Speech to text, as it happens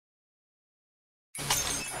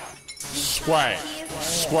Swag,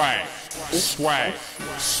 swag, swag,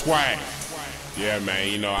 swag. Yeah, man,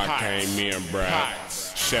 you know I came in,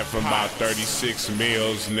 bruh. Chef about 36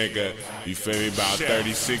 meals, nigga. You feel me? About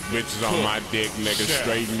 36 bitches on my dick, nigga.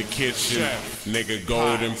 Straight in the kitchen, nigga.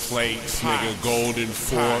 Golden plates, nigga. Golden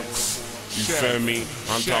forks. You feel me?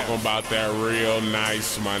 I'm talking about that real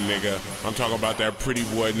nice, my nigga. I'm talking about that pretty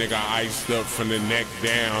boy nigga iced up from the neck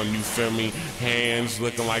down, you feel me? Hands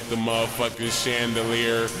looking like the motherfucking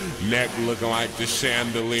chandelier, neck looking like the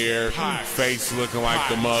chandelier, face looking like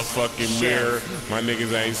the motherfucking mirror. My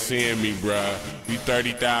niggas ain't seeing me, bruh. We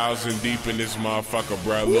 30,000 deep in this motherfucker,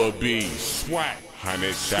 bruh. Lil B, swag,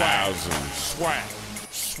 100,000, swag,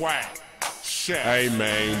 swag. Hey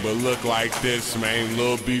man, but look like this, man.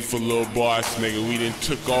 Lil B for Lil Boss, nigga. We done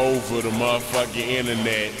took over the motherfucking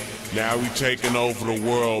internet. Now we taking over the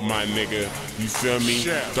world, my nigga. You feel me?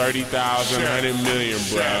 30,000, 100 million,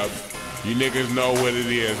 bruh. You niggas know what it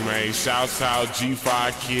is, man. Southside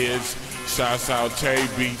G5 kids, Southside Tay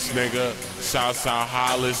Beats, nigga. Southside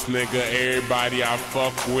Hollis, nigga. Everybody I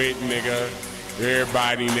fuck with, nigga.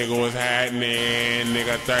 Everybody, nigga, was happening.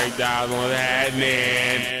 Nigga, 30,000 was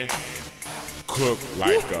happening. Cook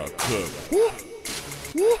like a cook.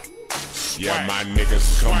 Yeah, my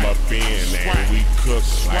niggas come up in and we cook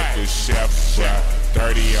like a chef, bruh.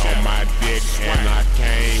 30 on my dick and I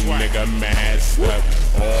came, nigga, masked up.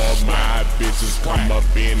 All my bitches come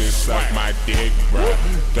up in and suck my dick, bruh.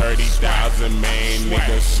 30,000, man,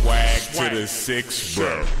 nigga, swag to the 6,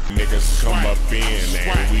 bruh. Niggas come up in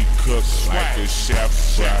and we cook like a chef,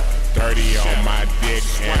 bruh. 30 on my dick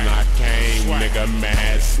and I came, nigga,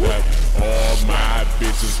 masked up. All my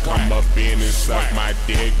bitches come up in and suck my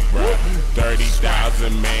dick, bruh.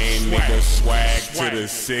 30,000, man, nigga, swag to the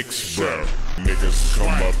 6, bruh. Niggas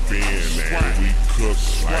come up in and we cook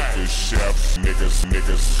like a chef. Niggas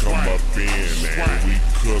come up in and we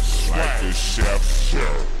cook like a chef,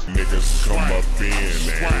 bruh. Niggas come up in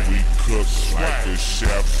and we cook like a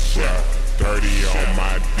chef, bruh. 30 on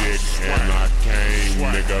my dick and I came,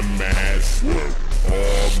 nigga, masked up.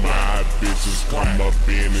 All my bitches come up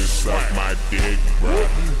in and suck my dick, bruh.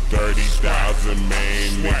 30,000, man,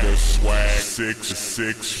 nigga, swag 6,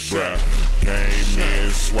 bruh. Came in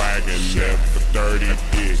swaggin', left for 30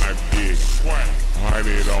 dick, my dick.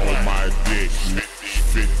 100 on my dick,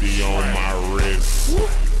 50 on my wrist.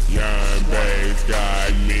 Young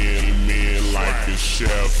Basedgod, men like the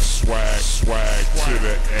chef. Swag to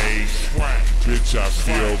the 8. Bitch, I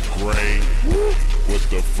feel great. What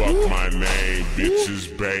the fuck my name? Bitch is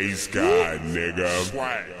Basedgod, nigga.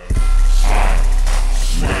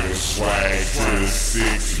 Nigga, swag to the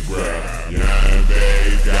 6, bruh. Young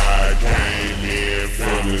Basedgod came in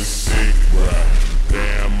from the 6, bruh.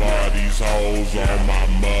 Damn, all these hoes on my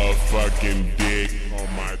motherfucking dick, on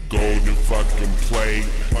my golden fucking plate.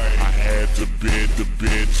 I had to bid the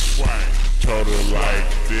bitch, told her like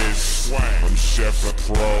this. I'm Chef a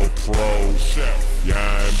pro.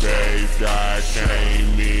 Young Basedgod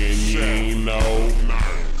came in, you ain't know.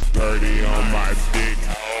 30 on my dick,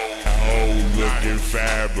 hoe looking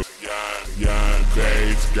fabulous. Young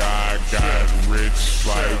Basedgod got rich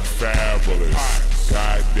like Fabulous.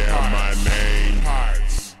 Goddamn, my name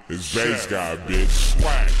is Basedgod, bitch.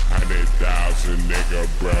 100,000, nigga,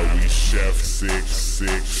 bro. We chef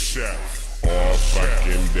 6. All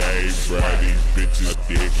fucking day, bro. These bitches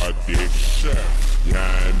a dick.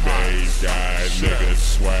 Young Basedgod, nigga,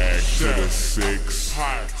 swag to the 6.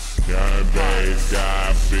 Young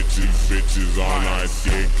Basedgod, bitches on our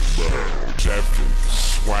dick, bro. Chefin',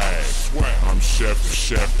 swag. I'm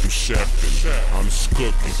chefin'. I'm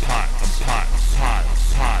cooking pot.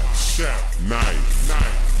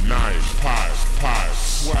 Knife, pot.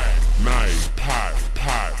 Swag, knife, pot.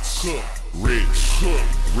 Cook, rich,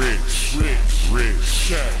 chef,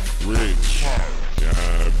 rich.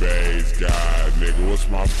 Young Basedgod, nigga, what's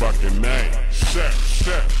my fucking name? Chef.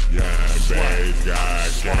 Young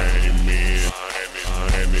Basedgod came in,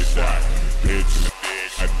 bitch,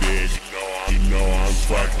 I dig, you know I'm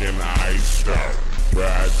fucking iced up. Bruh,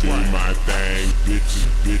 I do my thing,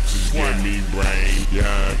 bitches give me brain.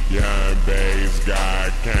 Young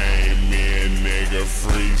Basedgod came in, nigga,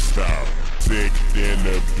 freestyle. Sick in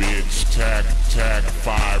the bitch, tack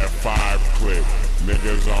 5 clip.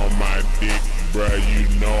 Niggas on my dick, bruh, you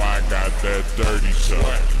know I got that 30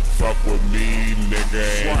 tuck. Fuck with me, nigga,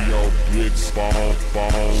 and your bitch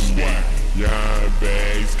phone me. Young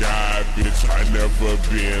Basedgod, bitch, I never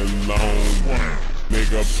been lonely.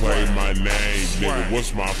 Nigga, play my name, nigga,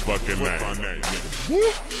 what's my fucking name?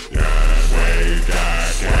 Young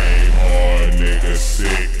Basedgod came hard, nigga,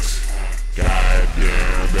 6.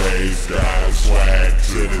 Goddamn Basedgod, swag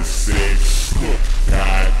to the 6.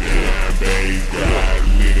 Goddamn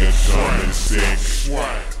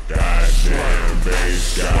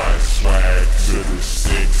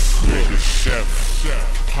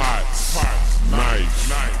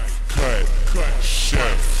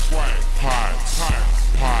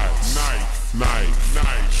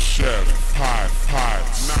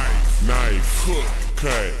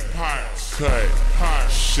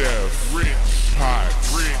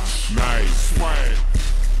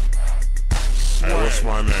what's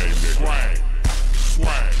my name, nigga?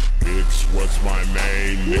 Swag. Bitch, what's my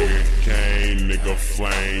name, nigga? Kane, nigga,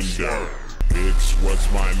 flame dirt. Bitch,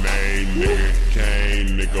 what's my name, nigga?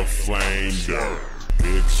 Kane, nigga, flame dirt.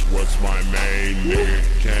 Bitch, what's my name, nigga?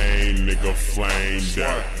 Kane, nigga, flame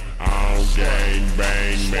dirt. I don't gang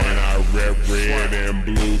bang, man, I rep red and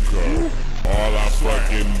blue cup. All I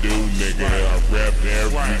fucking do, nigga, I rep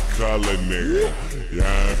every color, nigga.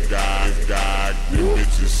 Young guy, them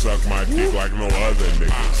bitches suck my dick like no other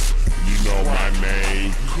niggas. You know my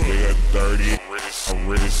name, nigga, 30, a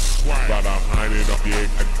wrist, about 100 a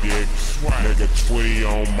dick, nigga, 20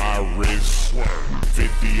 on my wrist,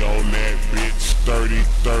 50 on that bitch,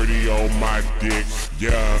 30 on my dick.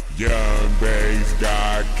 Young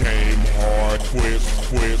Basedgod came hard, quit,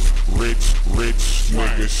 rich,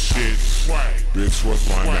 nigga shit. Bitch, what's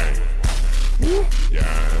my name?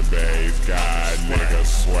 Young Basedgod, nigga,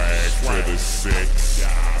 swag to the 6.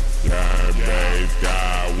 Young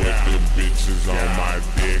Basedgod with them bitches on my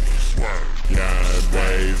dick. Young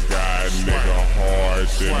Basedgod, nigga, hard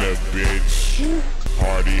than a bitch.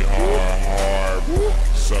 Hardy hard,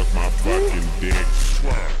 suck my fucking dick.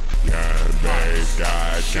 Young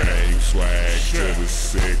Basedgod, gang swag to the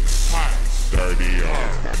 6. 30 on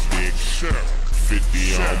my dick,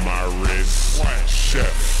 50 on my wrist.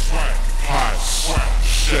 Chef, hot,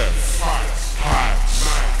 chef, hot,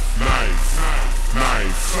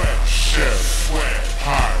 nice, chef,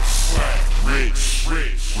 hot,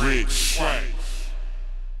 rich,